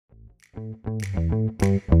Hello,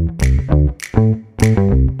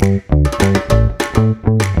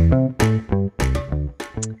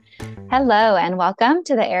 and welcome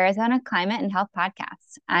to the Arizona Climate and Health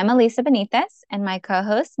Podcast. I'm Elisa Benitez, and my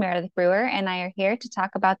co-host Meredith Brewer and I are here to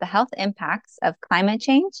talk about the health impacts of climate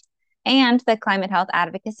change and the climate health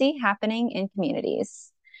advocacy happening in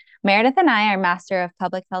communities. Meredith and I are Master of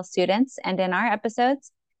Public Health students, and in our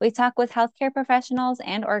episodes, we talk with healthcare professionals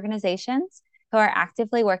and organizations who are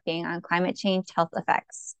actively working on climate change health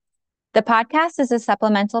effects. The podcast is a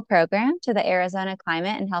supplemental program to the Arizona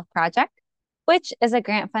Climate and Health Project, which is a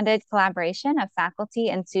grant-funded collaboration of faculty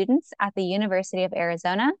and students at the University of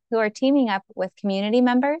Arizona who are teaming up with community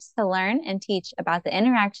members to learn and teach about the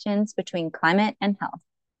interactions between climate and health.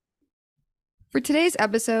 For today's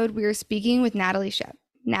episode, we are speaking with Natalie Shepp.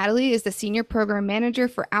 Natalie is the Senior Program Manager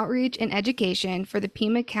for Outreach and Education for the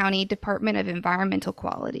Pima County Department of Environmental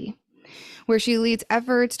Quality, where she leads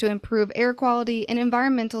efforts to improve air quality and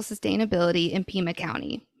environmental sustainability in Pima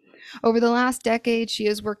County. Over the last decade, she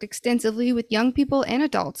has worked extensively with young people and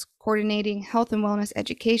adults, coordinating health and wellness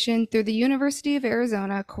education through the University of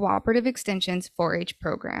Arizona Cooperative Extension's 4-H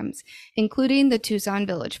programs, including the Tucson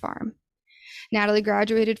Village Farm. Natalie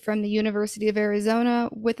graduated from the University of Arizona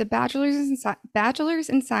with a bachelor's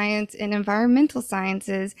in science in environmental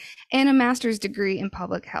sciences and a master's degree in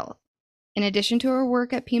public health. In addition to her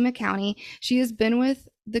work at Pima County, she has been with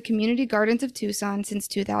the Community Gardens of Tucson since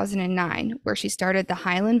 2009, where she started the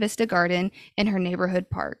Highland Vista Garden in her neighborhood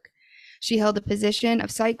park. She held the position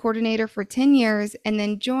of site coordinator for 10 years and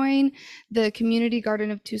then joined the Community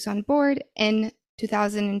Garden of Tucson board in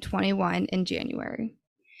 2021 in January.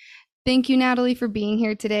 Thank you, Natalie, for being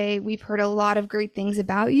here today. We've heard a lot of great things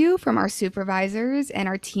about you from our supervisors and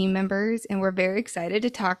our team members, and we're very excited to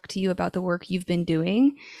talk to you about the work you've been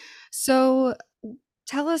doing. So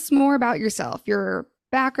tell us more about yourself, your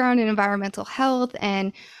background in environmental health,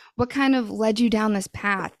 and what kind of led you down this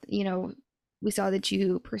path. You know, we saw that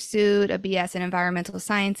you pursued a BS in environmental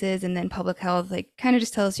sciences and then public health. Like, kind of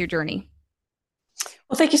just tell us your journey.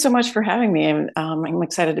 Well, thank you so much for having me. I'm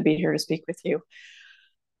excited to be here to speak with you.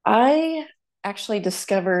 I actually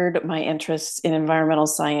discovered my interest in environmental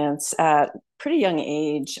science at a pretty young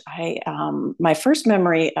age. My first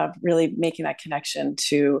memory of really making that connection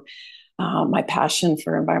to my passion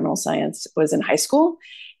for environmental science was in high school.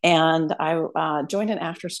 And I joined an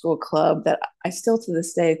after-school club that I still to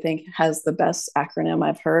this day think has the best acronym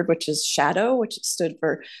I've heard, which is SHADOW, which stood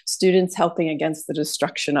for Students Helping Against the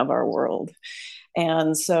Destruction of Our World.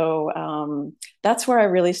 And so that's where I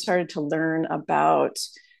really started to learn about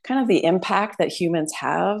kind of the impact that humans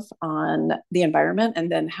have on the environment,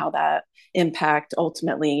 and then how that impact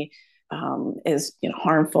ultimately is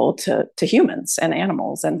harmful to humans and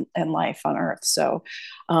animals and life on Earth. So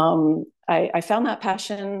I found that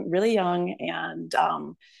passion really young,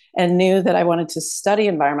 and knew that I wanted to study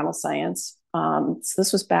environmental science. So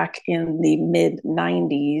this was back in the mid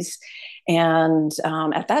 90s. And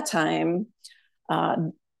at that time,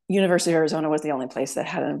 University of Arizona was the only place that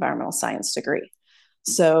had an environmental science degree.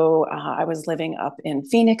 So I was living up in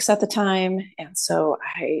Phoenix at the time. And so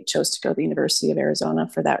I chose to go to the University of Arizona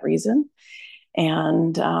for that reason.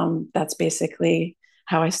 And that's basically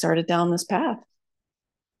how I started down this path.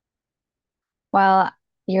 Well,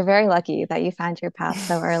 you're very lucky that you found your path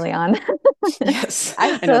so early on. Yes, I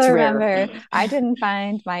I know it's still rare. remember I didn't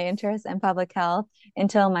find my interest in public health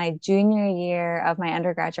until my junior year of my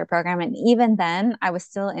undergraduate program. And even then, I was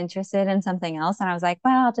still interested in something else. And I was like,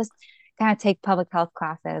 well, I'll just kind of take public health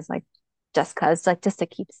classes, like just to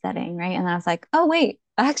keep studying, right? And I was like, oh, wait,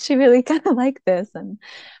 I actually really kind of like this.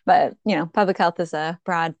 But public health is a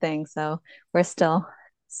broad thing. So we're still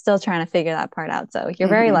trying to figure that part out. So you're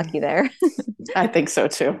very lucky there. I think so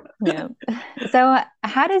too. Yeah. So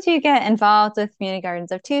how did you get involved with Community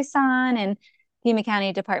Gardens of Tucson and Pima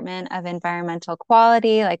County Department of Environmental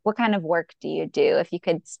Quality? Like, what kind of work do you do? If you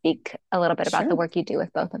could speak a little bit about the work you do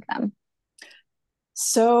with both of them.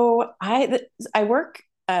 So I work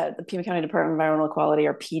at the Pima County Department of Environmental Quality,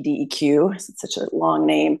 or PDEQ. It's such a long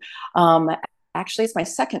name. Actually, it's my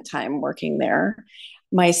second time working there.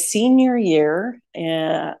 My senior year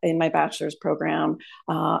in my bachelor's program,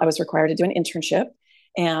 I was required to do an internship,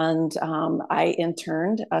 and I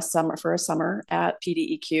interned for a summer at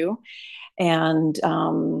PDEQ, and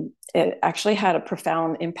it actually had a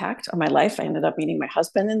profound impact on my life. I ended up meeting my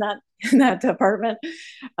husband in that department,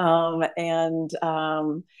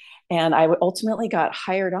 And I ultimately got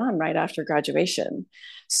hired on right after graduation.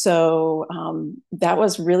 So that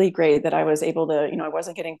was really great that I was able to, I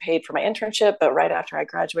wasn't getting paid for my internship, but right after I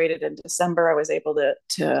graduated in December, I was able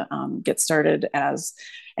to get started as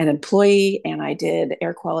an employee, and I did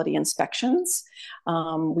air quality inspections.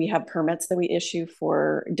 We have permits that we issue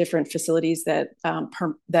for different facilities that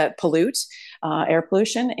pollute air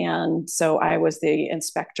pollution, and so I was the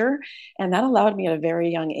inspector, and that allowed me at a very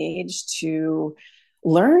young age to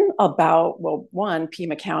learn about, well, one,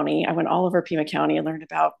 Pima County. I went all over Pima County and learned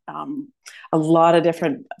about a lot of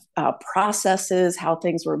different processes, how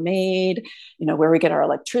things were made, where we get our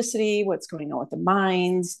electricity, what's going on with the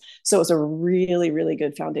mines. So it was a really, really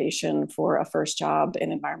good foundation for a first job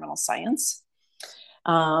in environmental science.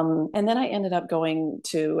 And then I ended up going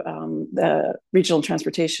to the Regional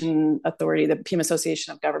Transportation Authority, the Pima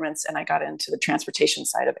Association of Governments, and I got into the transportation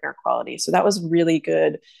side of air quality. So that was really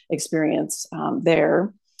good experience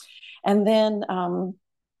there. And then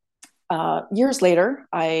years later,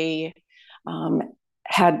 I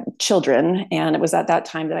had children, and it was at that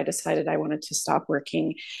time that I decided I wanted to stop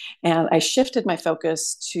working, and I shifted my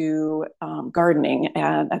focus to gardening.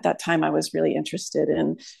 And at that time I was really interested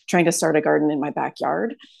in trying to start a garden in my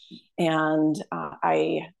backyard, and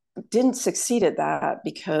I didn't succeed at that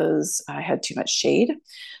because I had too much shade.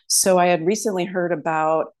 So I had recently heard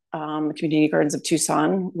about Community Gardens of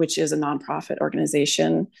Tucson, which is a nonprofit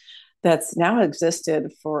organization that's now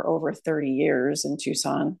existed for over 30 years in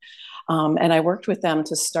Tucson. And I worked with them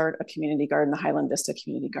to start a community garden, the Highland Vista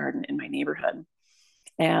Community Garden in my neighborhood.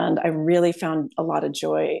 And I really found a lot of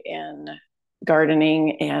joy in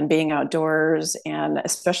gardening and being outdoors, and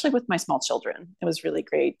especially with my small children. It was really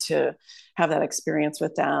great to have that experience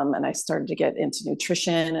with them. And I started to get into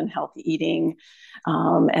nutrition and healthy eating.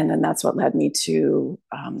 And then that's what led me to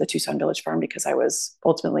the Tucson Village Farm, because I was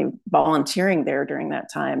ultimately volunteering there during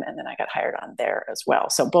that time. And then I got hired on there as well.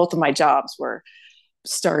 So both of my jobs were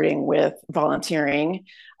starting with volunteering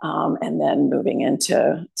and then moving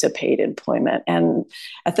into paid employment. And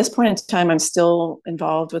at this point in time, I'm still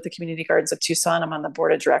involved with the Community Gardens of Tucson. I'm on the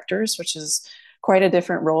board of directors, which is quite a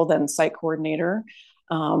different role than site coordinator.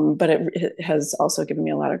 But it has also given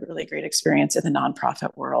me a lot of really great experience in the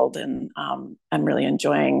nonprofit world. And I'm really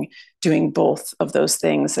enjoying doing both of those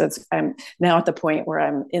things. So I'm now at the point where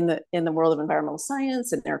I'm in the world of environmental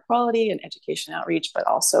science and air quality and education outreach, but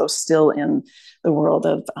also still in the world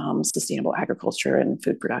of sustainable agriculture and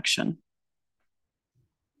food production.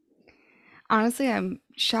 Honestly, I'm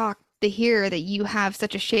shocked to hear that you have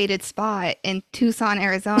such a shaded spot in Tucson,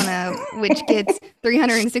 Arizona, which gets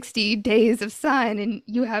 360 days of sun, and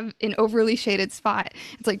you have an overly shaded spot.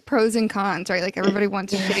 It's like pros and cons, right? Like everybody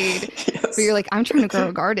wants shade, Yes. but you're like, I'm trying to grow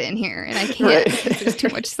a garden here and I can't Right. because there's too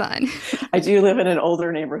much sun. I do live in an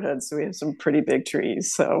older neighborhood, so we have some pretty big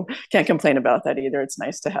trees. So can't complain about that either. It's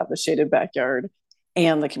nice to have the shaded backyard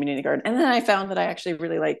and the community garden. And then I found that I actually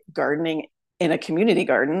really like gardening in a community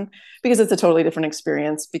garden, because it's a totally different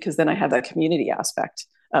experience, because then I have that community aspect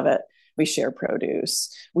of it. We share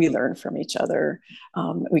produce, we learn from each other,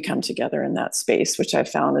 we come together in that space, which I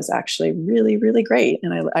found is actually really, really great.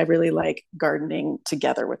 And I really like gardening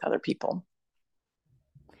together with other people.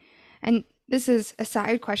 And this is a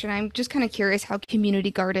side question. I'm just kind of curious how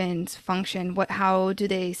community gardens function. How do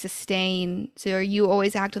they sustain? So are you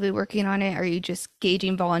always actively working on it? Are you just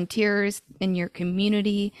gauging volunteers in your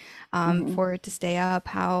community for it to stay up?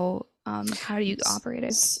 How do you operate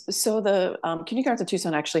it? So the Community Gardens of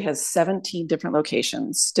Tucson actually has 17 different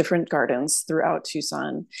locations, different gardens throughout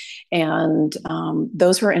Tucson. And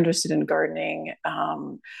those who are interested in gardening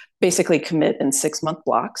basically commit in 6-month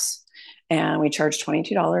blocks. And we charge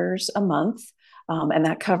 $22 a month. And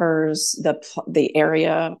that covers the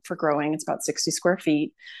area for growing. It's about 60 square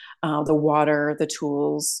feet, the water, the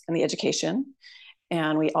tools, and the education.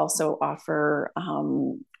 And we also offer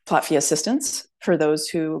plot fee assistance for those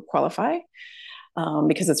who qualify,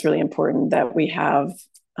 because it's really important that we have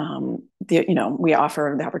we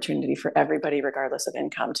offer the opportunity for everybody, regardless of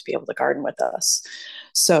income, to be able to garden with us.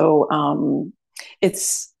 So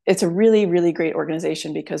it's a really, really great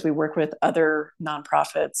organization, because we work with other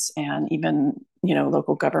nonprofits and even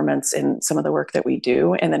local governments in some of the work that we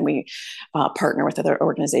do, and then we partner with other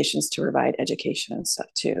organizations to provide education and stuff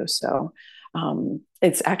too. So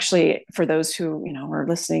it's actually, for those who are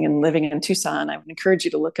listening and living in Tucson, I would encourage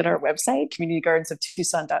you to look at our website,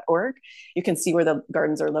 communitygardensoftucson.org. You can see where the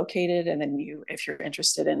gardens are located, and then if you're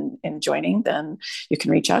interested in joining, then you can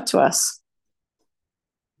reach out to us.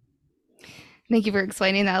 Thank you for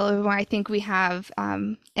explaining that a little bit more. I think we have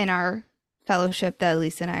in our fellowship that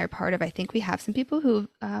Lisa and I are part of, I think we have some people who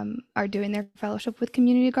are doing their fellowship with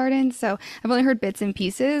community gardens. So I've only heard bits and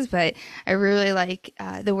pieces, but I really like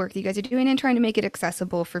the work that you guys are doing and trying to make it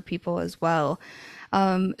accessible for people as well.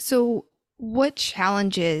 So what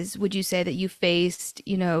challenges would you say that you faced,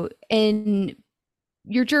 in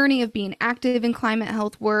your journey of being active in climate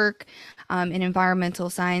health work, in environmental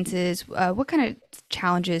sciences? What kind of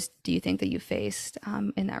challenges do you think that you faced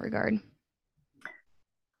in that regard?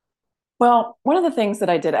 Well, one of the things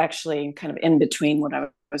that I did actually kind of in between what I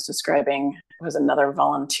was describing was another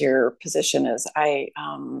volunteer position is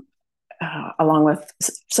along with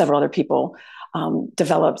several other people,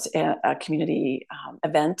 developed a community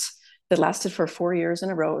event that lasted for 4 years in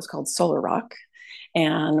a row. It was called Solar Rock.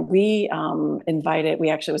 And we we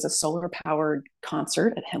actually, it was a solar powered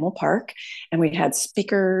concert at Himmel Park. And we had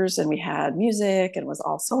speakers and we had music and it was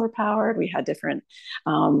all solar powered. We had different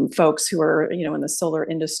folks who were, in the solar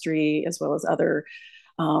industry as well as other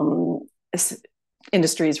um,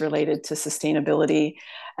 industries related to sustainability.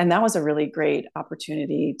 And that was a really great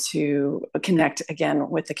opportunity to connect again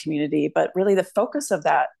with the community. But really the focus of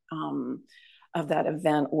that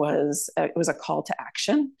event was it was a call to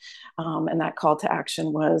action, and that call to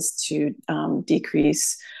action was to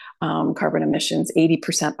decrease carbon emissions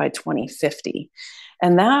 80% by 2050.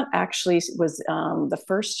 And that actually was the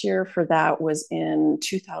first year for that was in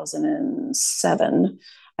 2007,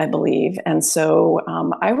 I believe. And so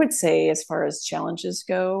I would say, as far as challenges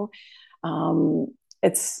go,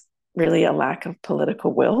 it's really a lack of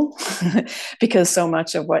political will because so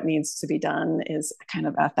much of what needs to be done is kind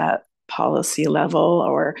of at that policy level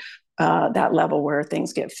or that level where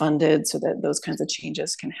things get funded so that those kinds of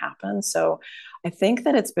changes can happen. So I think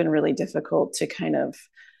that it's been really difficult to kind of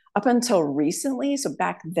up until recently. So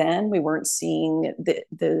back then we weren't seeing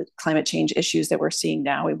the climate change issues that we're seeing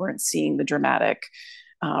now. We weren't seeing the dramatic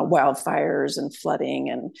wildfires and flooding.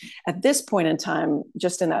 And at this point in time,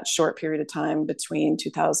 just in that short period of time between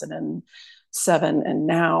 2007 and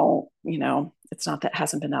now, it's not that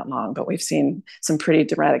hasn't been that long, but we've seen some pretty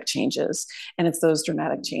dramatic changes. And it's those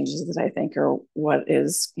dramatic changes that I think are what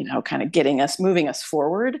is, kind of moving us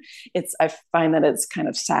forward. I find that it's kind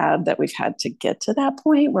of sad that we've had to get to that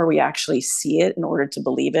point where we actually see it in order to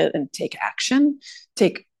believe it and take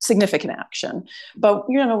significant action. But,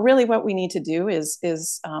 really what we need to do is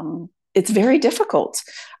it's very difficult.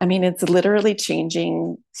 I mean, it's literally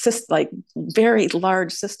changing like very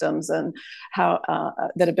large systems and how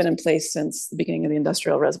that have been in place since the beginning of the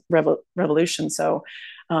Industrial Revolution. So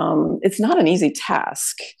it's not an easy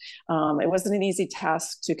task. It wasn't an easy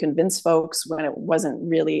task to convince folks when it wasn't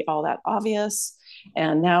really all that obvious.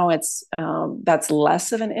 And now that's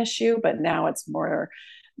less of an issue, but now it's more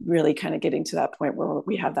really kind of getting to that point where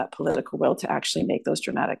we have that political will to actually make those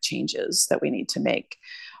dramatic changes that we need to make.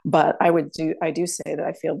 But I do say that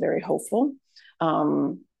I feel very hopeful.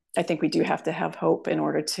 I think we do have to have hope in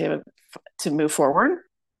order to move forward.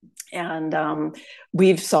 And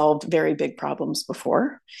we've solved very big problems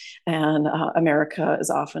before. And America is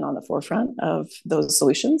often on the forefront of those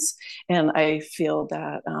solutions. And I feel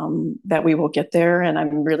that we will get there. And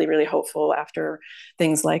I'm really, really hopeful after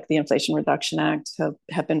things like the Inflation Reduction Act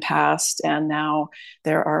have been passed. And now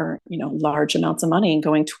there are, large amounts of money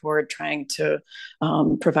going toward trying to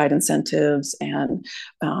provide incentives and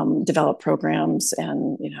develop programs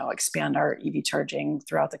and, expand our EV charging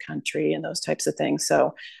throughout the country and those types of things.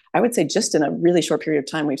 So I would say just in a really short period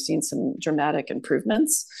of time, we've seen some dramatic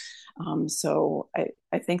improvements. So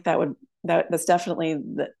I think that's definitely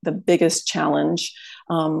the biggest challenge.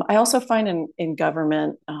 I also find in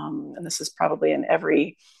government, and this is probably in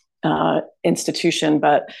every institution,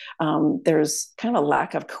 but there's kind of a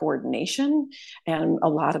lack of coordination. And a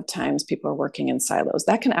lot of times people are working in silos.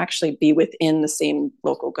 That can actually be within the same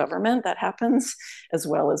local government that happens, as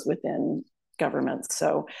well as within government.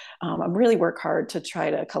 So I really work hard to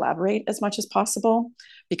try to collaborate as much as possible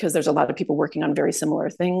because there's a lot of people working on very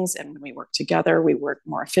similar things. And when we work together, we work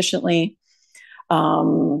more efficiently.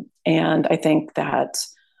 And I think that,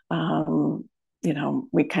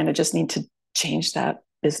 we kind of just need to change that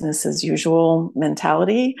business as usual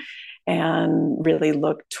mentality and really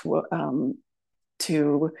look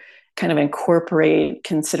to kind of incorporate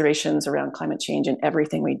considerations around climate change in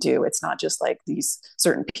everything we do. It's not just like these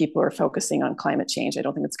certain people are focusing on climate change. I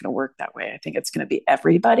don't think it's going to work that way. I think it's going to be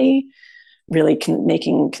everybody really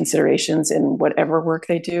making considerations in whatever work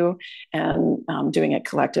they do and doing it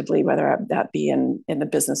collectively, whether that be in the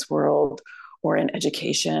business world or in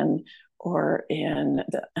education or in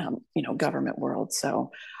the government world.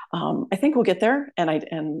 So I think we'll get there.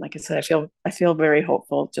 And like I said, I feel very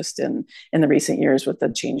hopeful just in the recent years with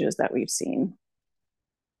the changes that we've seen.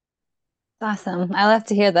 Awesome. I love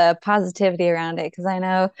to hear the positivity around it because I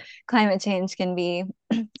know climate change can be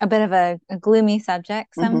a bit of a gloomy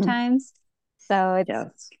subject Mm-hmm. sometimes. So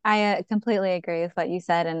Yes. I completely agree with what you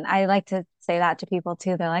said. And I like to say that to people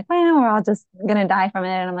too. They're like, well, we're all just going to die from it.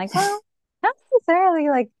 And I'm like, well, not necessarily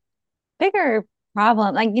like bigger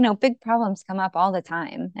problem. Like, big problems come up all the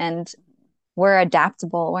time. And we're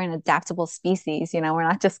adaptable. We're an adaptable species. We're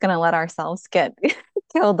not just going to let ourselves get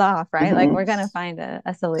killed off, right? Like Mm-hmm. we're going to find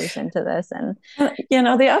a solution to this. And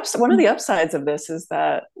One of the upsides of this is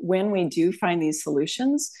that when we do find these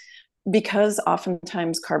solutions, because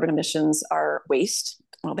oftentimes carbon emissions are waste,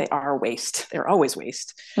 well, they are waste, they're always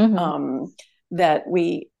waste, Mhm. um, that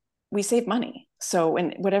we save money. So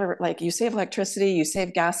when whatever, like you save electricity, you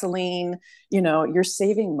save gasoline, you're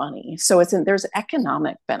saving money. So there's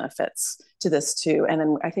economic benefits to this too. And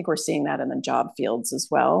then I think we're seeing that in the job fields as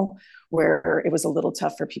well, where it was a little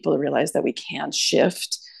tough for people to realize that we can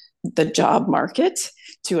shift the job market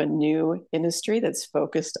to a new industry that's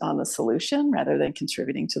focused on the solution rather than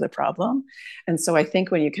contributing to the problem. And so I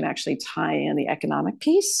think when you can actually tie in the economic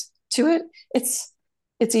piece to it, it's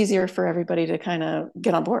easier for everybody to kind of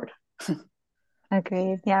get on board.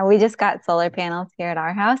 Agreed. Yeah, we just got solar panels here at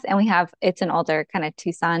our house and it's an older kind of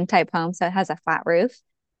Tucson type home, so it has a flat roof.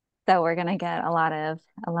 So we're gonna get a lot of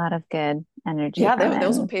good energy Yeah, from it.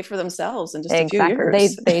 those will And pay for themselves in just a few exactly.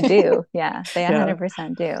 years. They do. Yeah, they Yeah.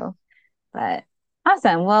 100% do. But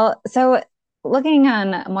awesome. Well, so looking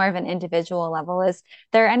on more of an individual level, is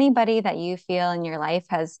there anybody that you feel in your life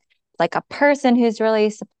has like a person who's really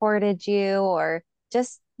supported you or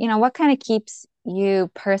just, what kind of keeps you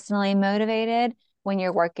personally motivated when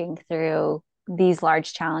you're working through these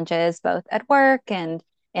large challenges, both at work and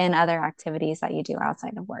in other activities that you do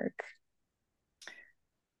outside of work?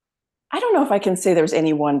 I don't know if I can say there's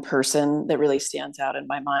any one person that really stands out in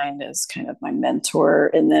my mind as kind of my mentor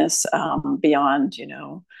in this, beyond,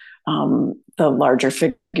 the larger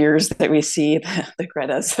figures that we see, the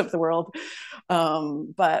Greta's of the world.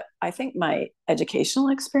 But I think my educational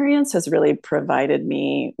experience has really provided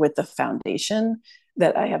me with the foundation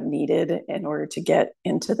that I have needed in order to get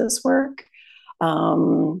into this work.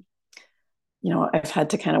 Um, I've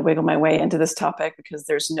had to kind of wiggle my way into this topic because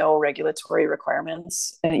there's no regulatory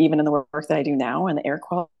requirements, even in the work that I do now in the air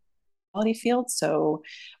quality field. So,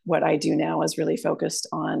 what I do now is really focused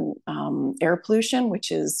on air pollution,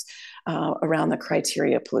 which is around the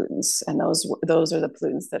criteria pollutants, and those are the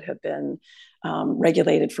pollutants that have been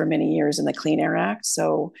regulated for many years in the Clean Air Act.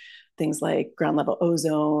 So, things like ground level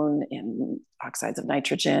ozone and oxides of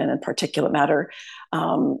nitrogen and particulate matter,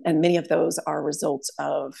 and many of those are results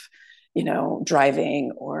of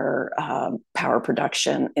driving or power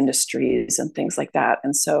production industries and things like that.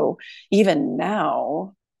 And so even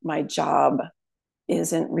now, my job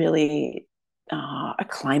isn't really a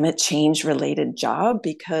climate change related job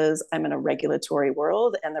because I'm in a regulatory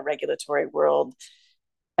world, and the regulatory world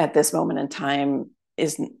at this moment in time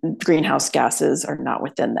is greenhouse gases are not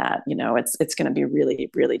within that. It's going to be really,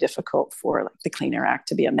 really difficult for like the Clean Air Act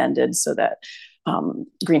to be amended so that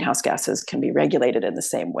greenhouse gases can be regulated in the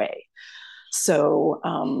same way. So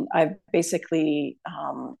I've basically,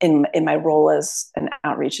 in my role as an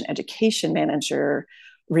outreach and education manager,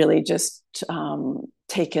 really just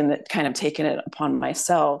taken it upon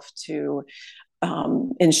myself to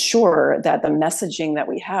ensure that the messaging that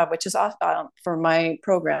we have, which is for my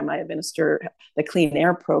program, I administer the Clean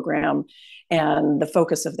Air program, and the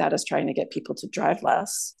focus of that is trying to get people to drive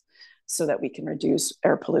less so that we can reduce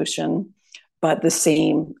air pollution. But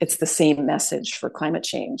it's the same message for climate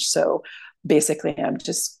change. So basically, I'm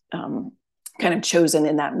just kind of chosen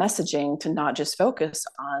in that messaging to not just focus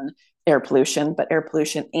on air pollution, but air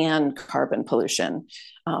pollution and carbon pollution.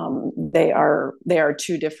 They are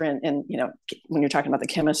two different, and when you're talking about the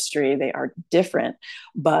chemistry, they are different,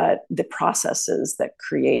 but the processes that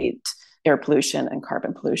create air pollution and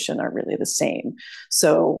carbon pollution are really the same.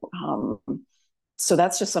 So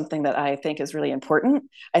that's just something that I think is really important.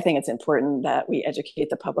 I think it's important that we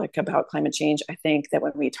educate the public about climate change. I think that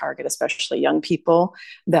when we target, especially young people,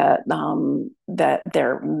 that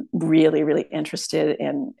they're really, really interested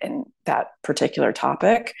in that particular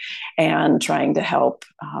topic and trying to help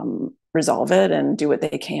resolve it and do what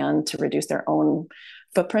they can to reduce their own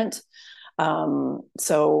footprint.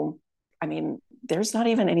 So, I mean, there's not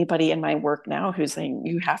even anybody in my work now who's saying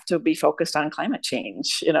you have to be focused on climate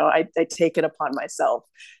change. I take it upon myself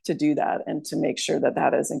to do that and to make sure that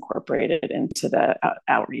that is incorporated into the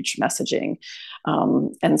outreach messaging.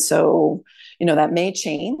 And so, that may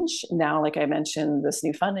change now. Like I mentioned, this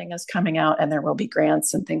new funding is coming out, and there will be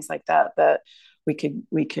grants and things like that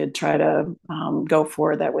we could try to go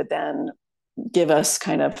for that would then give us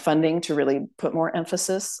kind of funding to really put more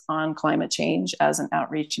emphasis on climate change as an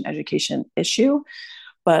outreach and education issue.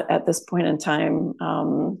 But at this point in time,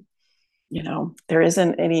 there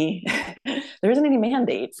isn't any there isn't any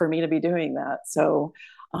mandate for me to be doing that. So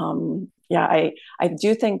yeah, I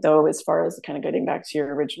do think, though, as far as kind of getting back to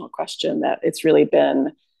your original question, that it's really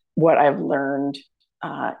been what I've learned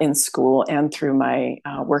in school and through my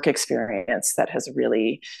work experience that has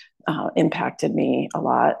really impacted me a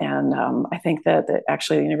lot. And I think that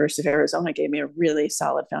actually the University of Arizona gave me a really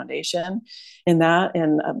solid foundation in that,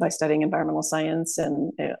 and by studying environmental science.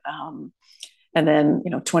 And then,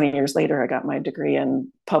 20 years later, I got my degree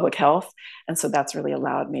in public health. And so that's really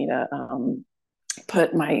allowed me to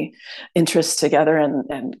put my interests together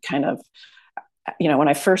and kind of, when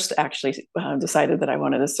I first actually decided that I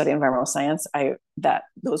wanted to study environmental science, that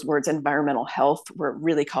those words environmental health were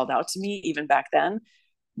really called out to me even back then.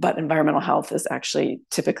 But environmental health is actually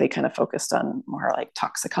typically kind of focused on more like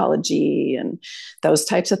toxicology and those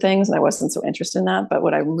types of things. And I wasn't so interested in that. But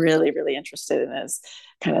what I'm really, really interested in is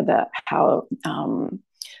kind of how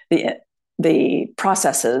the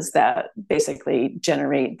processes that basically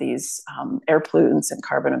generate these air pollutants and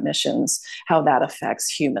carbon emissions, how that affects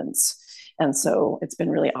humans. And so it's been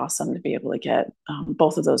really awesome to be able to get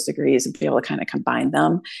both of those degrees and be able to kind of combine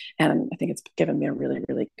them. And I think it's given me a really,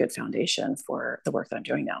 really good foundation for the work that I'm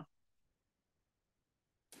doing now.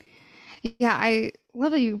 Yeah, I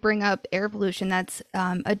love that you bring up air pollution. That's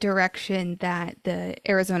a direction that the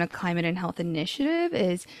Arizona Climate and Health Initiative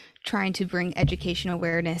is trying to bring education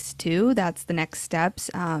awareness to. That's the next steps.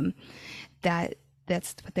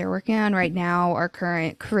 That's what they're working on right now. Our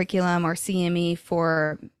current curriculum, our CME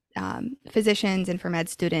for physicians and for med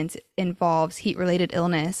students involves heat-related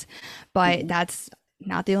illness, but that's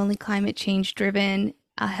not the only climate change driven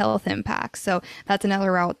health impact. So that's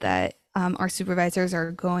another route that our supervisors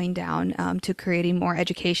are going down to creating more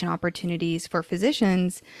education opportunities for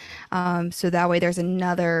physicians. So that way there's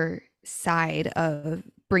another side of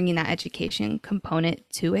bringing that education component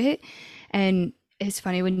to it. And it's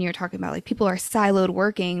funny when you're talking about like people are siloed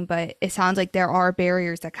working, but it sounds like there are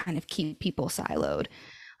barriers that kind of keep people siloed.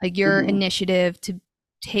 Like your initiative to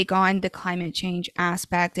take on the climate change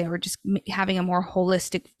aspect or just having a more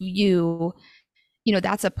holistic view,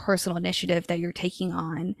 that's a personal initiative that you're taking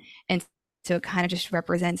on. And so it kind of just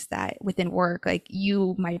represents that within work, like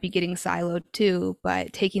you might be getting siloed too,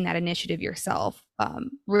 but taking that initiative yourself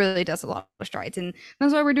really does a lot of strides. And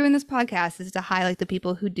that's why we're doing this podcast, is to highlight the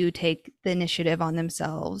people who do take the initiative on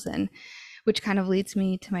themselves. And which kind of leads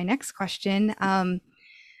me to my next question.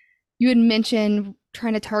 You had mentioned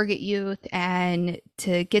trying to target youth and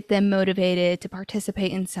to get them motivated to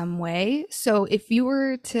participate in some way. So if you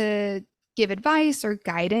were to give advice or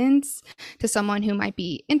guidance to someone who might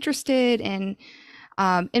be interested in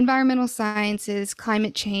environmental sciences,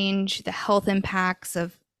 climate change, the health impacts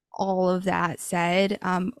of all of that said,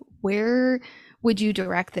 where would you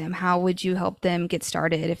direct them? How would you help them get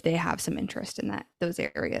started if they have some interest in those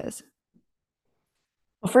areas?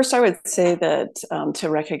 Well, first, I would say that to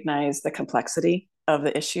recognize the complexity of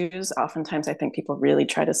the issues. Oftentimes, I think people really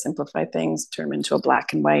try to simplify things, turn them into a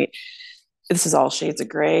black and white. This is all shades of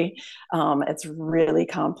gray. It's really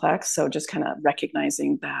complex. So just kind of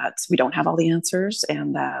recognizing that we don't have all the answers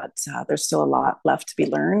and that there's still a lot left to be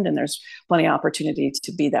learned. And there's plenty of opportunity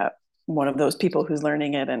to be that one of those people who's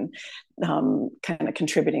learning it and kind of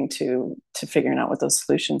contributing to figuring out what those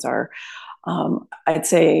solutions are. I'd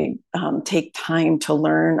say take time to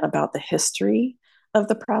learn about the history of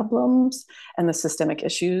the problems and the systemic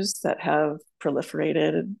issues that have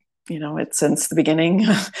proliferated. It's since the beginning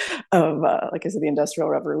of, like I said, the Industrial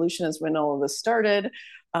Revolution is when all of this started.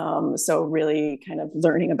 So really kind of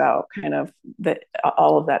learning about kind of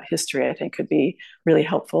all of that history, I think, could be really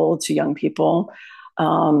helpful to young people.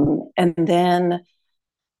 And then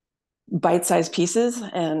bite-sized pieces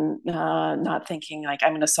and not thinking like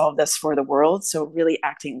I'm going to solve this for the world. So really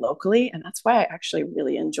acting locally. And that's why I actually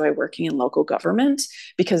really enjoy working in local government,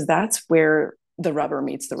 because that's where the rubber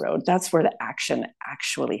meets the road. That's where the action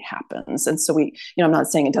actually happens. And so I'm not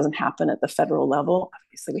saying it doesn't happen at the federal level.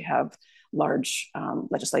 Obviously, we have large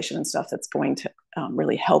legislation and stuff that's going to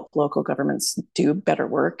really help local governments do better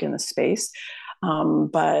work in the space.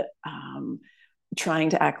 But trying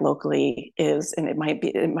to act locally and it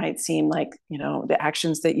might seem like, the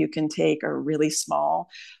actions that you can take are really small,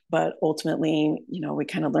 but ultimately, we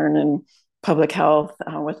kind of learn in public health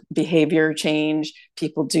with behavior change,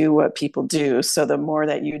 people do what people do. So the more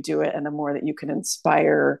that you do it and the more that you can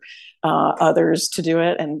inspire others to do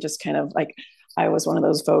it, and just kind of like I was one of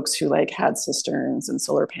those folks who like had cisterns and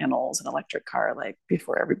solar panels and electric car like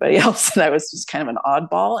before everybody else. And I was just kind of an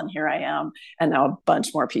oddball. And here I am. And now a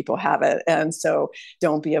bunch more people have it. And so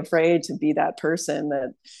don't be afraid to be that person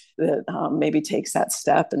that maybe takes that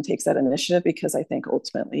step and takes that initiative, because I think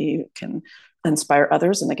ultimately you can inspire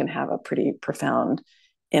others and they can have a pretty profound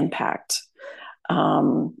impact.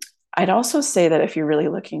 I'd also say that if you're really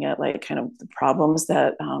looking at like kind of the problems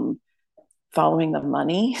that following the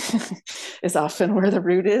money is often where the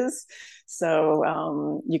root is.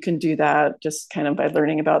 So you can do that just kind of by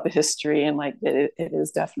learning about the history, and like it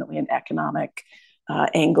is definitely an economic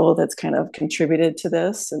angle that's kind of contributed to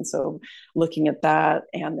this. And so looking at that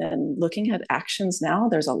and then looking at actions now,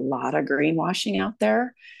 there's a lot of greenwashing out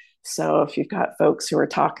there. So if you've got folks who are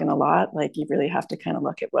talking a lot, like you really have to kind of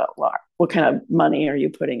look at what kind of money are you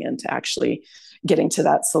putting into actually getting to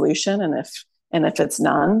that solution. And if it's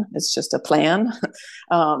none, it's just a plan,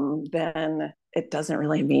 then it doesn't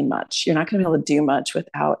really mean much. You're not going to be able to do much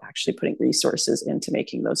without actually putting resources into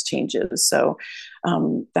making those changes. So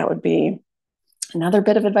that would be another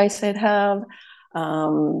bit of advice I'd have.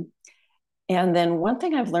 And then one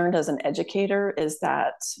thing I've learned as an educator is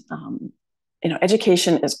that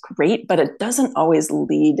education is great, but it doesn't always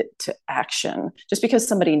lead to action. Just because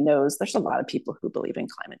somebody knows, there's a lot of people who believe in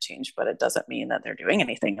climate change, but it doesn't mean that they're doing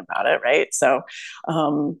anything about it, right? So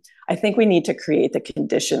I think we need to create the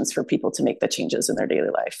conditions for people to make the changes in their daily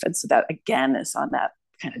life. And so that, again, is on that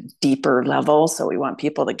kind of deeper level. So we want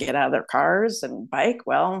people to get out of their cars and bike.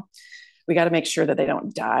 Well, we got to make sure that they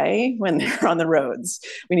don't die when they're on the roads.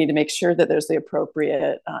 We need to make sure that there's the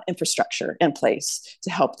appropriate infrastructure in place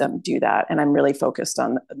to help them do that. And I'm really focused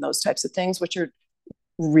on those types of things, which are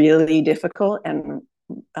really difficult and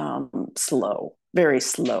slow, very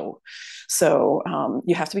slow. So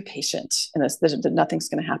you have to be patient, and nothing's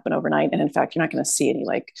going to happen overnight. And in fact, you're not going to see any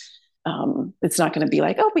it's not going to be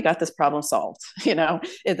like, oh, we got this problem solved.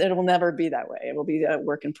 It will never be that way. It will be a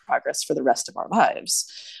work in progress for the rest of our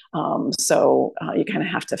lives. So you kind of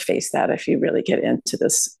have to face that if you really get into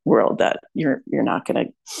this world, that you're not going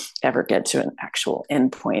to ever get to an actual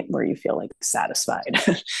endpoint where you feel like satisfied.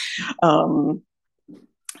 And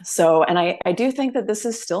I do think that this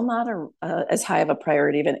is still not as high of a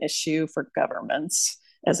priority of an issue for governments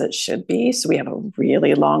as it should be. So we have a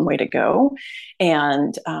really long way to go.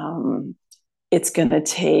 And it's going to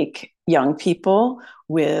take young people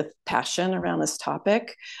with passion around this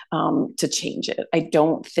topic to change it. I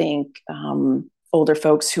don't think older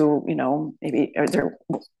folks who, maybe they're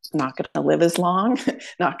not going to live as long,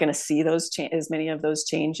 not going to see as many of those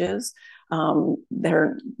changes.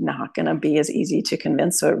 They're not going to be as easy to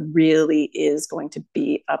convince. So it really is going to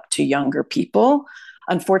be up to younger people.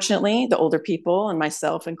 Unfortunately, the older people, and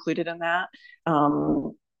myself included in that,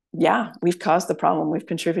 we've caused the problem. We've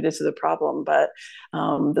contributed to the problem, but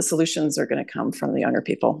the solutions are going to come from the younger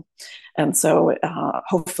people. And so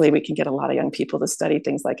hopefully we can get a lot of young people to study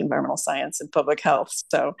things like environmental science and public health.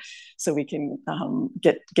 So we can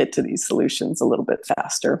get to these solutions a little bit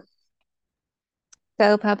faster.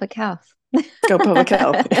 Go public health. Go public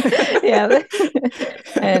health. Yeah.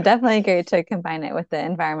 And definitely great to combine it with the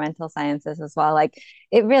environmental sciences as well. Like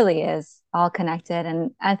it really is all connected.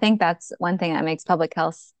 And I think that's one thing that makes public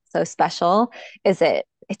health so special, is it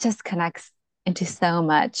just connects into so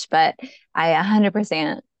much. But I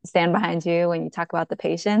 100% stand behind you when you talk about the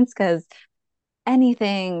patients, because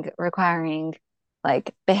anything requiring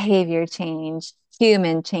like behavior change,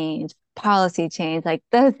 human change, policy change, like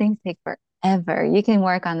those things take forever. You can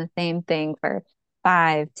work on the same thing for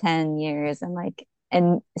 5-10 years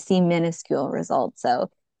and see minuscule results. So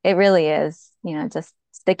it really is, just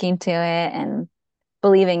sticking to it and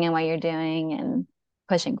believing in what you're doing and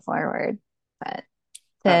pushing forward. But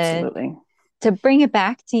absolutely, to bring it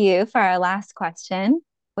back to you for our last question,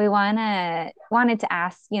 we wanted to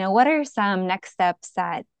ask, what are some next steps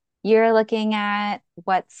that you're looking at?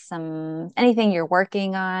 What's anything you're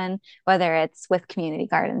working on, whether it's with Community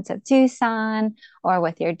Gardens of Tucson or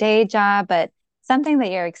with your day job, but something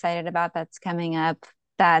that you're excited about that's coming up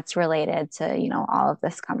that's related to, all of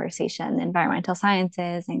this conversation, environmental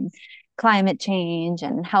sciences and climate change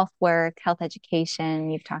and health work, health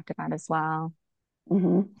education you've talked about as well.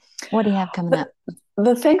 Mm-hmm. What do you have coming up?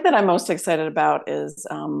 The thing that I'm most excited about is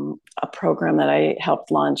a program that I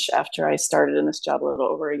helped launch after I started in this job a little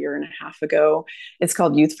over a year and a half ago. It's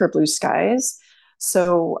called Youth for Blue Skies.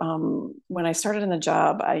 So when I started in the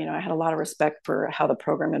job, I had a lot of respect for how the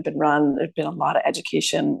program had been run. There'd been a lot of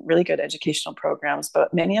education, really good educational programs,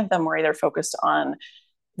 but many of them were either focused on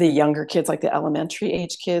the younger kids, like the elementary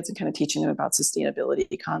age kids, and kind of teaching them about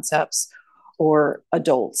sustainability concepts, or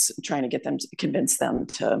adults trying to get them to convince them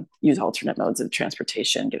to use alternate modes of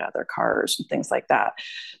transportation, get out of their cars and things like that.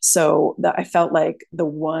 So I felt like the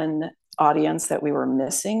one audience that we were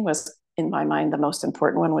missing was, in my mind, the most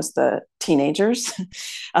important one was the teenagers.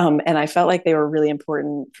 And I felt like they were really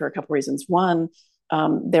important for a couple reasons. One,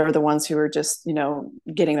 they were the ones who were just,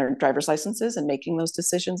 getting their driver's licenses and making those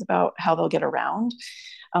decisions about how they'll get around.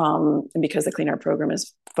 And because the Clean Air program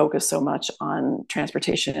is focused so much on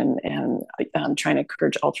transportation and trying to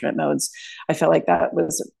encourage alternate modes, I felt like that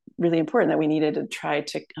was really important, that we needed to try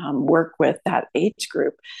to work with that age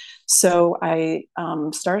group. So I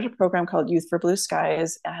started a program called Youth for Blue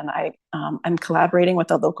Skies, and I'm collaborating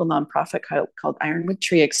with a local nonprofit called Ironwood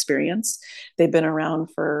Tree Experience. They've been around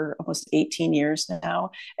for almost 18 years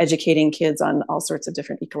now, educating kids on all sorts of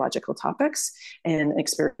different ecological topics and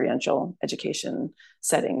experiential education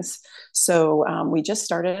settings. So we just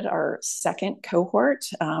started our second cohort,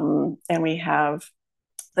 and we have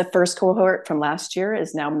the first cohort from last year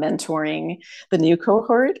is now mentoring the new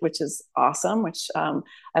cohort, which is awesome, which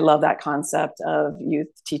I love that concept of youth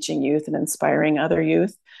teaching youth and inspiring other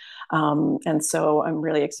youth. And so I'm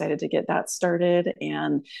really excited to get that started.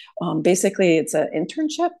 And basically, it's an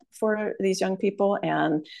internship for these young people,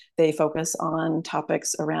 and they focus on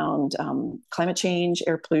topics around climate change,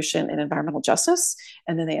 air pollution, and environmental justice.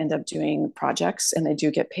 And then they end up doing projects, and they do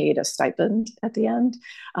get paid a stipend at the end.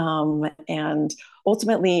 And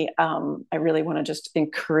ultimately, I really want to just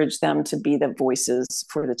encourage them to be the voices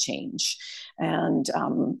for the change. And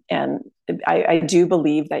I do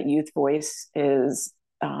believe that youth voice is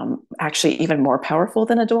actually even more powerful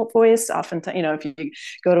than adult voice. Oftentimes, if you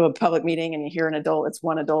go to a public meeting and you hear an adult, it's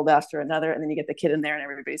one adult after another, and then you get the kid in there and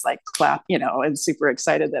everybody's like clap, and super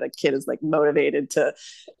excited that a kid is like motivated to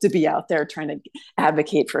be out there trying to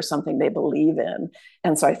advocate for something they believe in.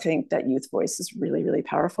 And so I think that youth voice is really, really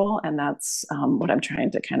powerful. And that's what I'm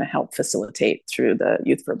trying to kind of help facilitate through the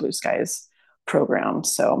Youth for Blue Skies program.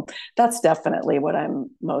 So that's definitely what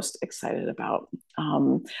I'm most excited about.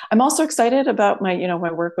 I'm also excited about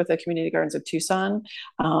my work with the Community Gardens of Tucson.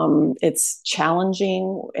 It's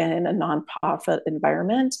challenging in a nonprofit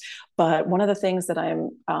environment, but one of the things that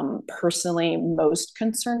I'm personally most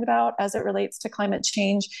concerned about as it relates to climate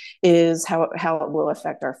change is how it will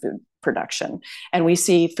affect our food production. And we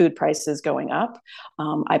see food prices going up.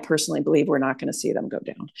 I personally believe we're not going to see them go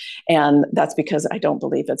down. And that's because I don't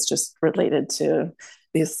believe it's just related to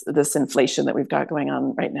this inflation that we've got going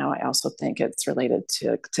on right now. I also think it's related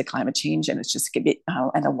to climate change, and it's just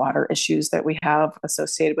and the water issues that we have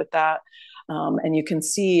associated with that. And you can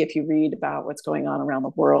see, if you read about what's going on around the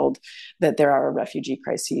world, that there are refugee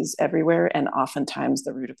crises everywhere. And oftentimes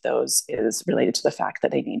the root of those is related to the fact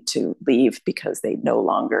that they need to leave because they no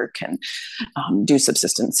longer can do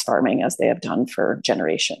subsistence farming as they have done for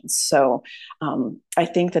generations. So I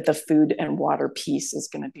think that the food and water piece is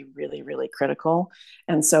going to be really, really critical.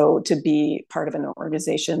 And so to be part of an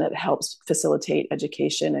organization that helps facilitate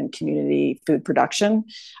education and community food production,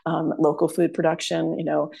 local food production,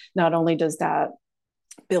 not only does that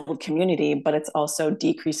build community, but it's also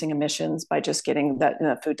decreasing emissions by just getting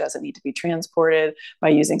that food doesn't need to be transported, by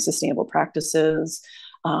using sustainable practices.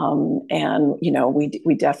 And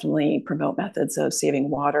we definitely promote methods of saving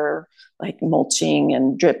water, like mulching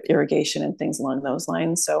and drip irrigation and things along those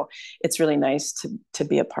lines. So it's really nice to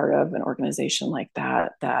be a part of an organization like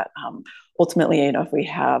that ultimately, if we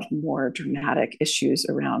have more dramatic issues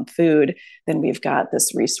around food, then we've got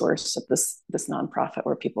this resource of this nonprofit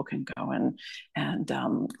where people can go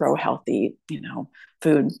and grow healthy,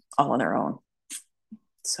 food all on their own.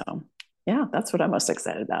 So yeah, that's what I'm most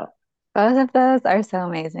excited about. Both of those are so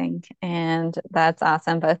amazing. And that's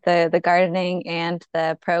awesome. Both the gardening and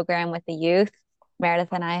the program with the youth.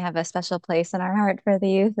 Meredith and I have a special place in our heart for the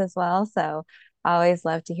youth as well. So I always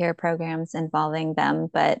love to hear programs involving them.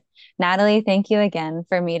 But Natalie, thank you again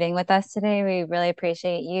for meeting with us today. We really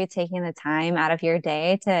appreciate you taking the time out of your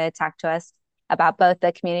day to talk to us about both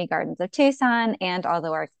the Community Gardens of Tucson and all the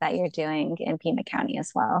work that you're doing in Pima County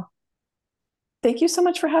as well. Thank you so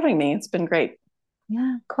much for having me. It's been great.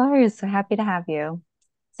 Yeah, of course. So happy to have you.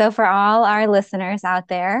 So for all our listeners out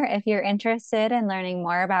there, if you're interested in learning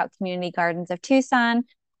more about Community Gardens of Tucson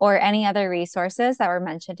or any other resources that were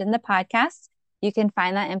mentioned in the podcast, you can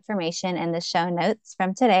find that information in the show notes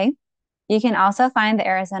from today. You can also find the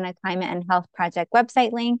Arizona Climate and Health Project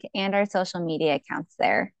website link and our social media accounts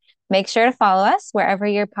there. Make sure to follow us wherever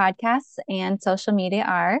your podcasts and social media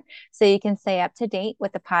are so you can stay up to date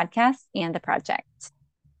with the podcast and the project.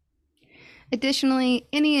 Additionally,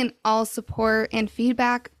 any and all support and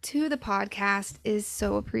feedback to the podcast is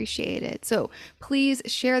so appreciated. So please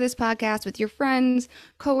share this podcast with your friends,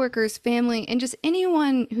 coworkers, family, and just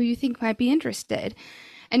anyone who you think might be interested.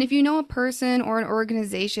 And if you know a person or an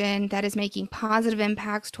organization that is making positive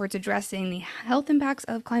impacts towards addressing the health impacts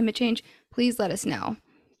of climate change, please let us know.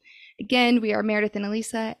 Again, we are Meredith and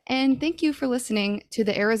Elisa, and thank you for listening to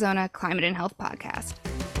the Arizona Climate and Health Podcast.